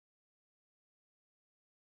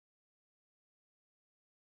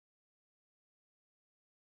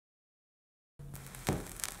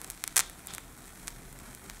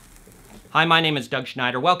Hi, my name is Doug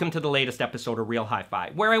Schneider. Welcome to the latest episode of Real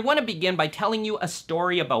Hi-Fi, where I want to begin by telling you a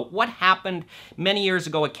story about what happened many years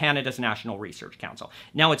ago at Canada's National Research Council.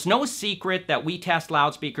 Now, it's no secret that we test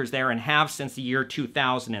loudspeakers there and have since the year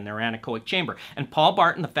 2000 in their anechoic chamber. And Paul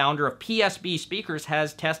Barton, the founder of PSB Speakers,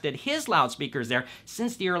 has tested his loudspeakers there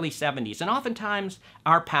since the early 70s. And oftentimes,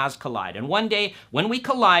 our paths collide. And one day, when we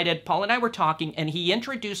collided, Paul and I were talking, and he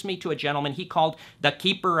introduced me to a gentleman he called the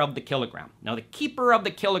Keeper of the Kilogram. Now, the Keeper of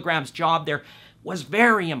the Kilogram's job there was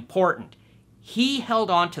very important. He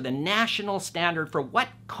held on to the national standard for what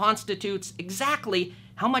constitutes exactly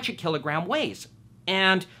how much a kilogram weighs.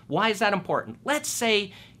 And why is that important? Let's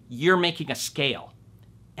say you're making a scale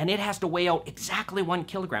and it has to weigh out exactly 1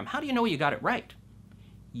 kilogram. How do you know you got it right?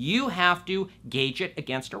 You have to gauge it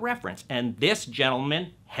against a reference, and this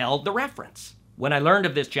gentleman held the reference. When I learned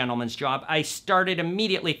of this gentleman's job, I started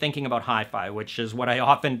immediately thinking about hi-fi, which is what I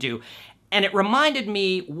often do. And it reminded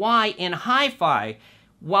me why in hi-fi,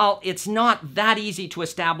 while it's not that easy to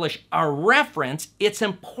establish a reference, it's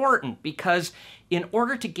important because in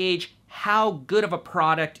order to gauge how good of a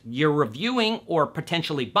product you're reviewing or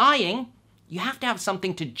potentially buying, you have to have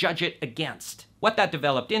something to judge it against. What that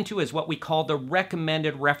developed into is what we call the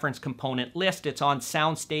recommended reference component list. It's on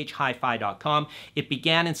SoundStage hifi.com. It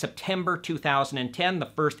began in September 2010. The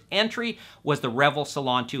first entry was the Revel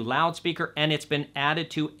Salon 2 loudspeaker, and it's been added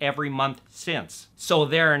to every month since. So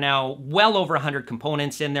there are now well over 100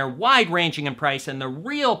 components in there, wide-ranging in price, and the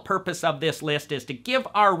real purpose of this list is to give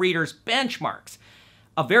our readers benchmarks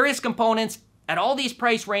of various components at all these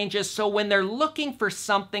price ranges, so when they're looking for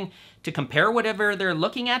something to compare whatever they're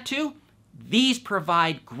looking at to, these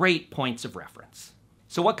provide great points of reference.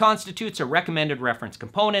 So what constitutes a recommended reference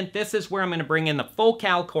component? This is where I'm going to bring in the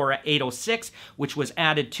Focal Cora 806, which was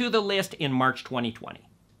added to the list in March 2020.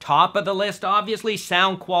 Top of the list, obviously,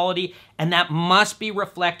 sound quality, and that must be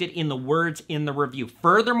reflected in the words in the review.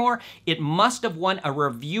 Furthermore, it must have won a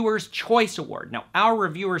Reviewer's Choice Award. Now, our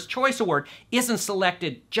Reviewer's Choice Award isn't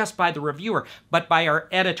selected just by the reviewer, but by our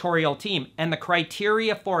editorial team, and the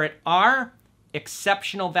criteria for it are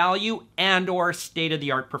exceptional value and/or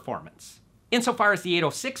state-of-the-art performance. Insofar as the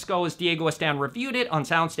 806 goes, Diego Estan reviewed it on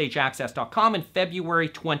SoundStageAccess.com in February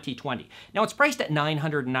 2020. Now, it's priced at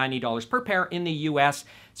 $990 per pair in the US,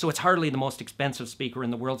 so it's hardly the most expensive speaker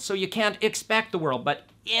in the world, so you can't expect the world. But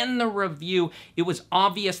in the review, it was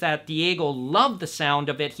obvious that Diego loved the sound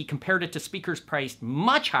of it. He compared it to speakers priced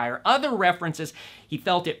much higher. Other references, he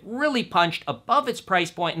felt it really punched above its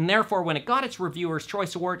price point, and therefore, when it got its Reviewer's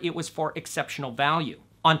Choice Award, it was for exceptional value.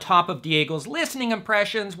 On top of Diego's listening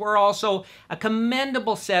impressions were also a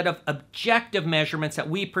commendable set of objective measurements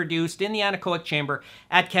that we produced in the anechoic chamber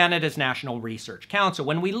at Canada's National Research Council.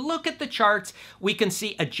 When we look at the charts, we can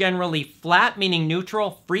see a generally flat, meaning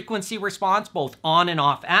neutral, frequency response, both on and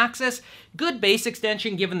off axis, good bass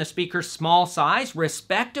extension given the speaker's small size,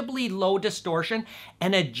 respectably low distortion,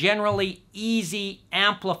 and a generally easy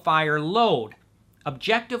amplifier load.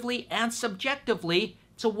 Objectively and subjectively,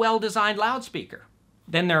 it's a well-designed loudspeaker.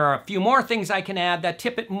 Then there are a few more things I can add that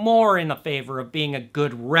tip it more in the favor of being a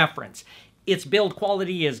good reference. Its build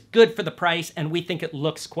quality is good for the price, and we think it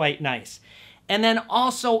looks quite nice. And then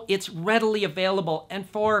also, it's readily available. And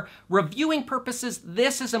for reviewing purposes,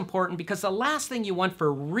 this is important because the last thing you want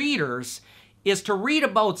for readers is to read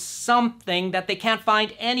about something that they can't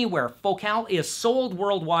find anywhere. Focal is sold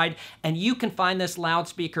worldwide, and you can find this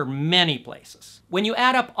loudspeaker many places. When you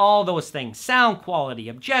add up all those things, sound quality,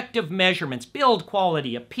 objective measurements, build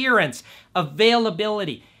quality, appearance,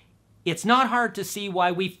 availability, it's not hard to see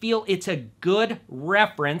why we feel it's a good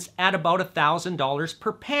reference at about $1,000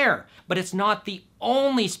 per pair. But it's not the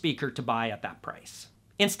only speaker to buy at that price.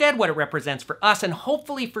 Instead, what it represents for us, and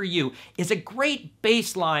hopefully for you, is a great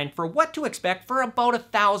baseline for what to expect for about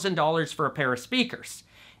 $1,000 for a pair of speakers.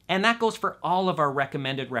 And that goes for all of our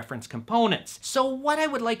recommended reference components. So what I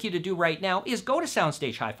would like you to do right now is go to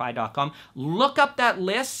SoundStageHiFi.com, look up that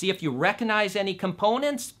list, see if you recognize any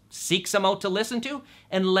components, seek some out to listen to,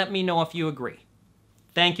 and let me know if you agree.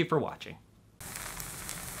 Thank you for watching.